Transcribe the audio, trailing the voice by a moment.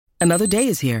Another day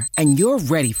is here, and you're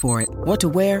ready for it. What to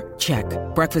wear? Check.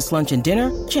 Breakfast, lunch, and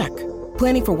dinner? Check.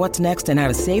 Planning for what's next and how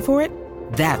to save for it?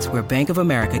 That's where Bank of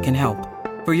America can help.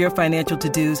 For your financial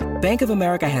to-dos, Bank of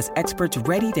America has experts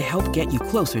ready to help get you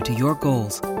closer to your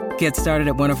goals. Get started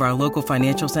at one of our local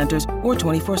financial centers or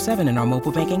 24/7 in our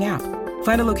mobile banking app.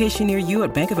 Find a location near you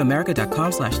at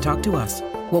bankofamerica.com/talktous.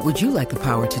 What would you like the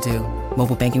power to do?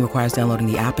 Mobile banking requires downloading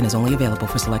the app and is only available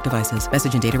for select devices.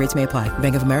 Message and data rates may apply.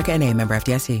 Bank of America N.A., member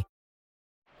FDIC.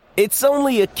 It's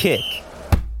only a kick,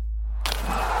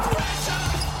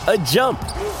 a jump,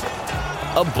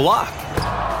 a block.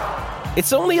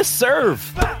 It's only a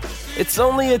serve. It's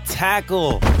only a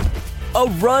tackle, a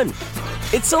run.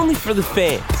 It's only for the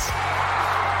fans.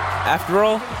 After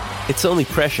all, it's only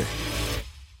pressure.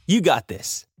 You got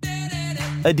this.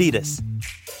 Adidas.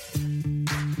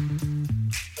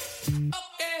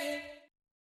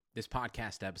 This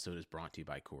podcast episode is brought to you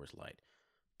by Coors Light.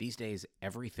 These days,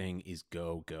 everything is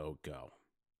go, go, go.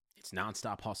 It's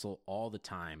nonstop hustle all the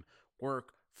time.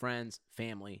 Work, friends,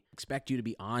 family. Expect you to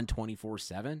be on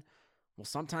 24/7? Well,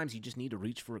 sometimes you just need to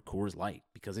reach for a Coors Light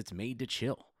because it's made to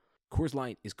chill. Coors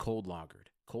Light is cold lagered,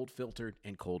 cold filtered,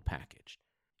 and cold packaged.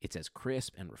 It's as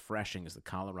crisp and refreshing as the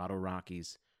Colorado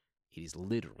Rockies. It is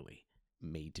literally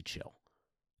made to chill.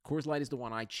 Coors Light is the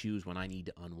one I choose when I need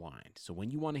to unwind. So when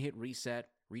you want to hit reset,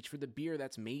 reach for the beer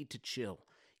that's made to chill.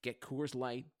 Get Coors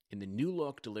Light in the new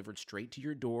look delivered straight to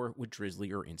your door with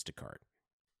Drizzly or Instacart.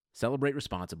 Celebrate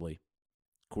responsibly.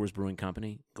 Coors Brewing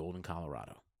Company, Golden,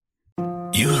 Colorado.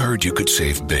 You heard you could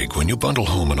save big when you bundle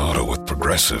home and auto with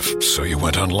Progressive, so you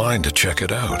went online to check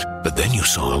it out. But then you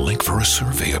saw a link for a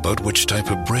survey about which type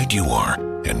of bread you are.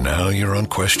 And now you're on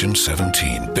question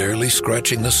 17, barely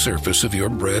scratching the surface of your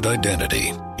bread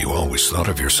identity. You always thought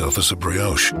of yourself as a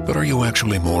brioche, but are you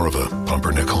actually more of a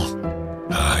pumpernickel?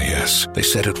 Ah, yes. They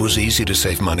said it was easy to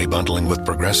save money bundling with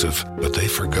Progressive, but they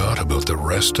forgot about the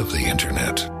rest of the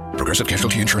internet. Progressive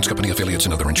Casualty Insurance Company affiliates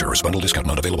and other insurers. Bundle discount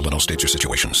not available in all states or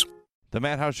situations. The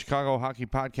Madhouse Chicago Hockey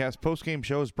Podcast postgame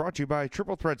show is brought to you by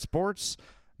Triple Threat Sports,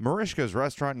 Marishka's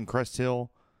Restaurant in Crest Hill,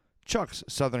 Chuck's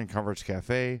Southern Comforts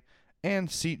Cafe, and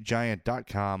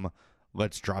SeatGiant.com.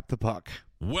 Let's drop the puck.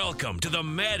 Welcome to the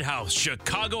Madhouse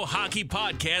Chicago Hockey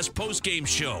Podcast postgame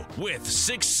show with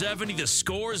 670 The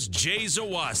Score's Jay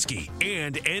Zawaski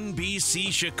and NBC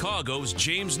Chicago's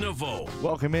James Naveau.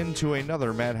 Welcome into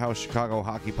another Madhouse Chicago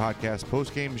Hockey Podcast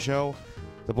postgame show.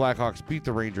 The Blackhawks beat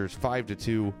the Rangers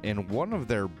 5-2 in one of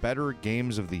their better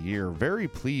games of the year. Very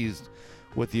pleased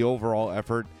with the overall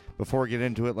effort. Before we get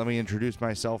into it, let me introduce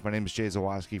myself. My name is Jay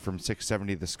Zawaski from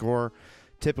 670 The Score.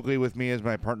 Typically with me is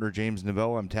my partner, James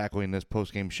Naveau. I'm tackling this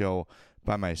postgame show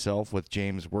by myself with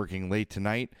James working late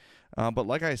tonight. But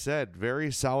like I said,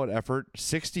 very solid effort,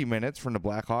 60 minutes from the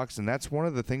Blackhawks, and that's one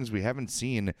of the things we haven't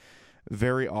seen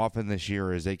very often this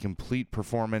year is a complete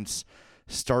performance,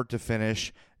 start to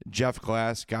finish. Jeff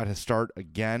Glass got his start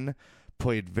again,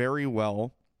 played very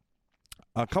well.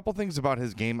 A couple things about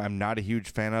his game I'm not a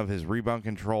huge fan of. His rebound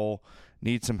control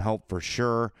needs some help for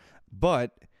sure,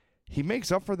 but he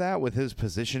makes up for that with his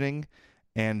positioning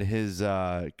and his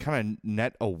kind of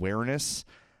net awareness.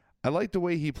 I like the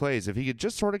way he plays. If he could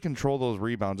just sort of control those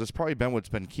rebounds, it's probably been what's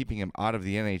been keeping him out of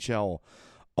the NHL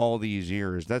all these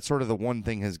years. That's sort of the one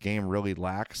thing his game really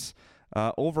lacks.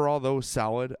 Overall, though,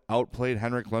 solid. Outplayed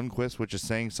Henrik Lundqvist, which is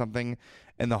saying something.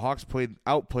 And the Hawks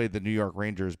outplayed the New York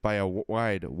Rangers by a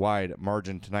wide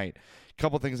margin tonight. A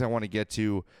couple things I want to get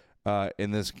to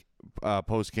in this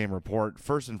post-game report.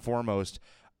 First and foremost,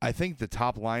 I think the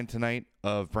top line tonight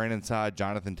of Brandon Saad,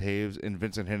 Jonathan Toews, and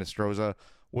Vincent Hinostroza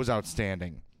was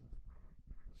outstanding.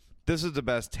 This is the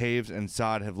best Toews and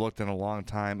Saad have looked in a long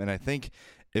time, and I think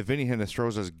if Vinny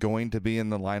Hinostroza is going to be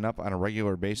in the lineup on a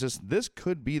regular basis, this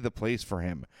could be the place for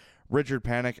him. Richard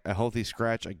Panik, a healthy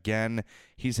scratch again.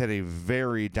 He's had a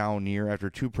very down year after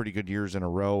two pretty good years in a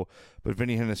row, but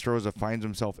Vinny Hinostroza finds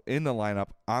himself in the lineup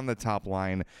on the top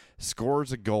line,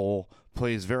 scores a goal,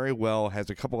 plays very well, has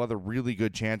a couple other really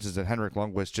good chances that Henrik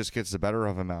Lundqvist just gets the better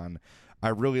of him on. I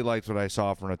really liked what I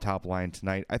saw from the top line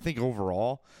tonight. I think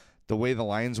overall, the way the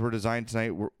lines were designed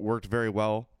tonight worked very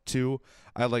well, too.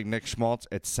 I like Nick Schmaltz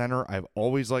at center. I've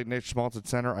always liked Nick Schmaltz at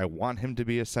center. I want him to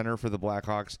be a center for the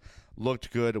Blackhawks.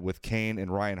 Looked good with Kane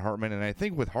and Ryan Hartman. And I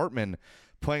think with Hartman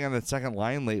playing on the second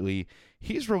line lately,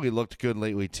 he's really looked good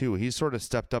lately, too. He's sort of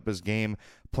stepped up his game,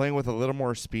 playing with a little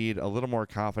more speed, a little more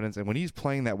confidence. And when he's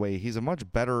playing that way, he's a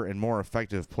much better and more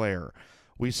effective player.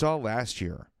 We saw last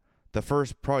year, the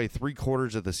first probably 3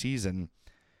 quarters of the season,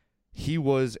 he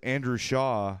was Andrew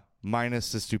Shaw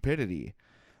minus the stupidity.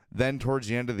 Then towards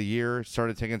the end of the year,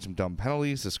 started taking some dumb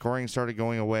penalties. The scoring started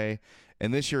going away.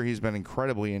 And this year he's been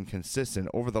incredibly inconsistent.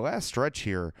 Over the last stretch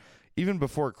here, even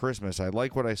before Christmas, I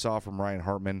like what I saw from Ryan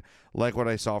Hartman, like what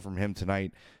I saw from him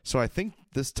tonight. So I think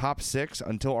this top 6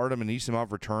 until Artem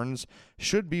Anisimov returns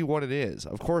should be what it is.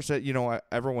 Of course,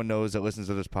 everyone knows that listens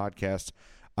to this podcast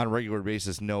on a regular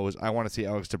basis knows I want to see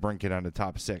Alex DeBrincat on the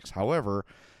top 6. However,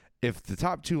 if the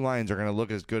top 2 lines are going to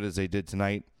look as good as they did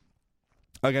tonight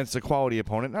against a quality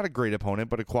opponent, not a great opponent,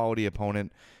 but a quality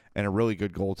opponent and a really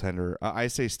good goaltender, I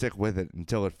say stick with it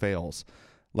until it fails.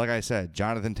 Like I said,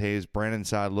 Jonathan Toews, Brandon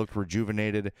Saad looked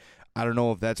rejuvenated. I don't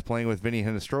know if that's playing with Vinny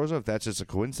Hinostroza, if that's just a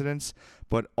coincidence,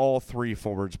 but all 3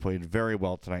 forwards played very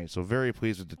well tonight, so very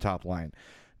pleased with the top line.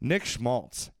 Nick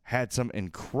Schmaltz had some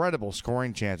incredible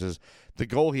scoring chances. The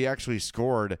goal he actually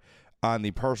scored on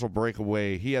the partial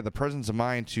breakaway, he had the presence of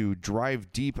mind to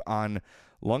drive deep on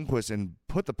Lundqvist and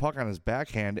put the puck on his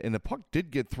backhand, and the puck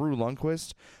did get through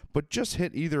Lundqvist, but just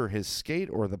hit either his skate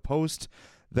or the post.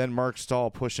 Then Mark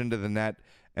Stahl pushed into the net,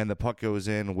 and the puck goes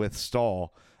in with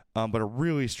Stahl. But a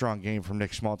really strong game from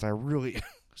Nick Schmaltz. I really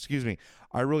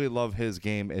love his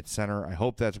game at center. I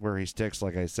hope that's where he sticks,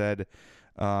 like I said.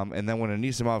 And then when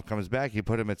Anisimov comes back, you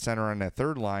put him at center on that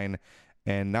third line,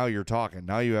 and now you're talking.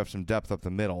 Now you have some depth up the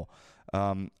middle.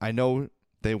 I know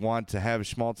they want to have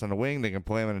Schmaltz on the wing. They can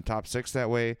play him in the top 6 that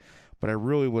way, but I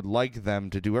really would like them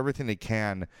to do everything they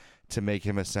can to make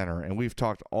him a center. And we've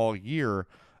talked all year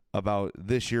about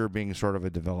this year being sort of a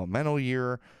developmental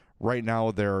year. Right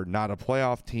now, they're not a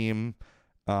playoff team,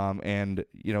 and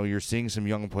you're seeing some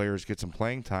young players get some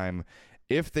playing time.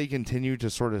 If they continue to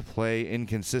sort of play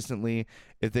inconsistently,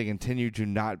 if they continue to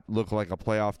not look like a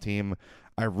playoff team,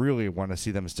 I really want to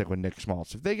see them stick with Nick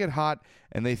Schmaltz. If they get hot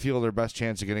and they feel their best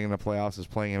chance of getting in the playoffs is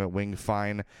playing him at wing,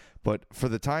 fine. But for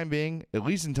the time being, at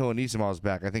least until Anisimov's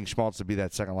back, I think Schmaltz would be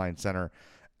that second-line center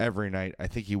every night. I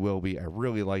think he will be. I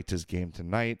really liked his game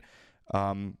tonight.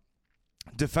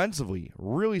 Defensively,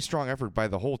 really strong effort by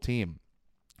the whole team.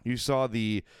 You saw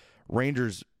the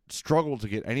Rangers struggle to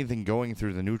get anything going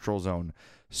through the neutral zone.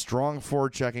 Strong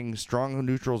forechecking, strong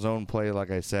neutral zone play, like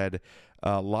I said.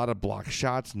 A lot of block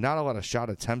shots, not a lot of shot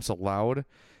attempts allowed.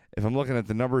 If I'm looking at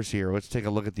the numbers here, let's take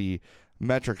a look at the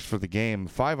metrics for the game.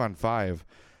 5-on-5,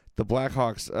 the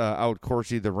Blackhawks out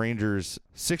Corsi the Rangers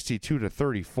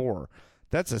 62-34.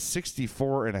 That's a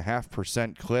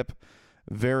 64.5% clip.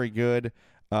 Very good.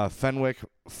 Fenwick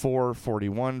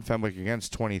 441. Fenwick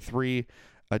against 23.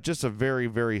 Just a very,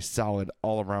 very solid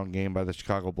all-around game by the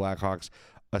Chicago Blackhawks.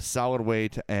 A solid way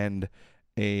to end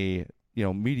a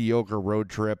mediocre road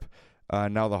trip.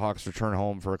 Now the Hawks return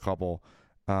home for a couple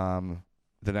the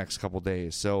next couple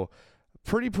days. So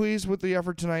pretty pleased with the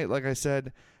effort tonight. Like I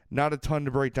said, not a ton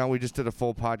to break down. We just did a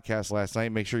full podcast last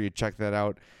night. Make sure you check that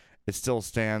out. It still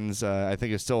stands. I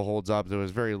think it still holds up. There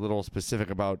was very little specific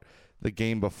about the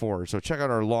game before. So check out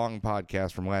our long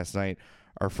podcast from last night,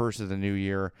 our first of the new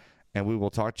year. And we will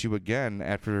talk to you again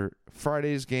after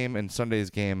Friday's game and Sunday's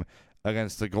game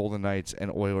against the Golden Knights and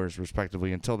Oilers,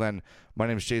 respectively. Until then, my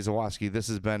name is Jay Zawoski. This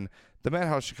has been the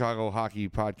Madhouse Chicago Hockey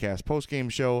Podcast postgame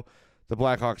show. The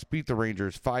Blackhawks beat the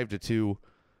Rangers 5-2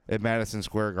 at Madison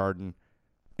Square Garden.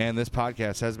 And this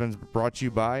podcast has been brought to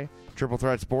you by Triple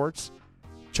Threat Sports,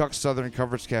 Chuck's Southern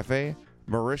Comforts Cafe,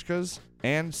 Marishka's,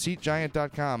 and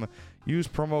SeatGiant.com. Use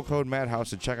promo code Madhouse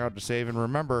to check out to save. And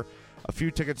remember, a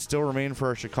few tickets still remain for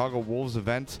our Chicago Wolves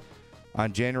event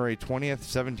on January 20th.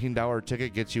 $17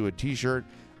 ticket gets you a t-shirt,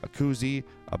 a koozie,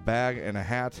 a bag, and a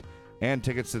hat, and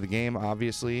tickets to the game,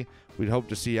 obviously. We'd hope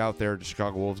to see you out there at the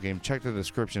Chicago Wolves game. Check the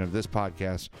description of this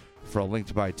podcast for a link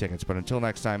to buy tickets. But until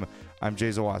next time, I'm Jay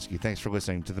Zawoski. Thanks for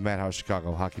listening to the Madhouse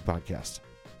Chicago Hockey Podcast.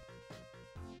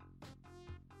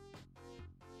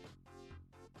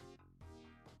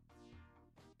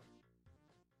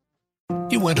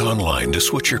 You went online to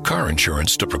switch your car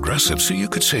insurance to Progressive so you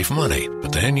could save money.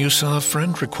 But then you saw a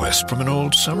friend request from an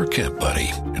old summer camp buddy.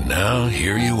 And now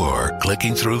here you are,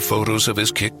 clicking through photos of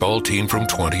his kickball team from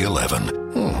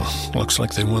 2011. Looks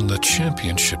like they won the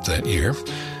championship that year.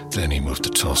 Then he moved to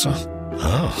Tulsa.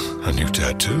 Oh, a new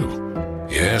tattoo.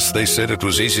 Yes, they said it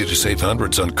was easy to save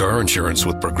hundreds on car insurance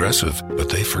with Progressive, but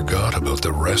they forgot about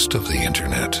the rest of the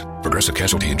internet. Progressive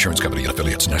Casualty Insurance Company and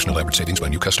Affiliates. National average savings by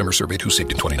new customer surveyed who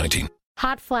saved in 2019.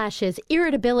 Hot flashes,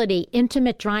 irritability,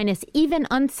 intimate dryness, even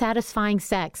unsatisfying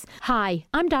sex. Hi,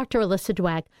 I'm Dr. Alyssa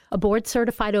Dweck, a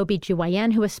board-certified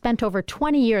OBGYN who has spent over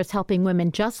 20 years helping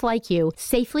women just like you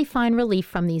safely find relief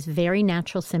from these very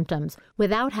natural symptoms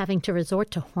without having to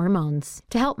resort to hormones.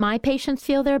 To help my patients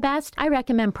feel their best, I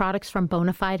recommend products from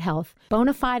Bonafide Health.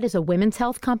 Bonafide is a women's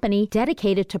health company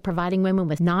dedicated to providing women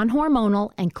with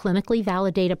non-hormonal and clinically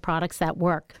validated products that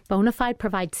work. Bonafide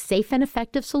provides safe and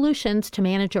effective solutions to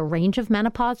manage a range of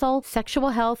menopausal, sexual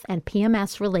health, and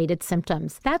PMS-related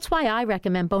symptoms. That's why I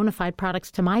recommend Bonafide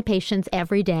products to my patients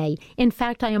every day. In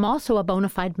fact, I am also a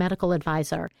Bonafide medical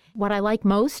advisor. What I like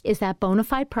most is that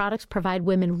Bonafide products provide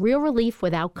women real relief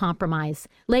without compromise.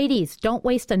 Ladies, don't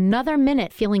waste another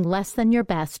minute feeling less than your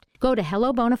best. Go to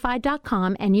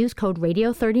hellobonafide.com and use code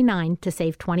radio39 to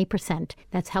save 20%.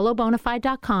 That's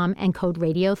hellobonafide.com and code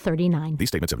radio39. These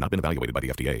statements have not been evaluated by the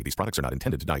FDA. These products are not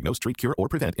intended to diagnose, treat, cure, or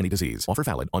prevent any disease. Offer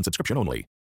valid on subscription only.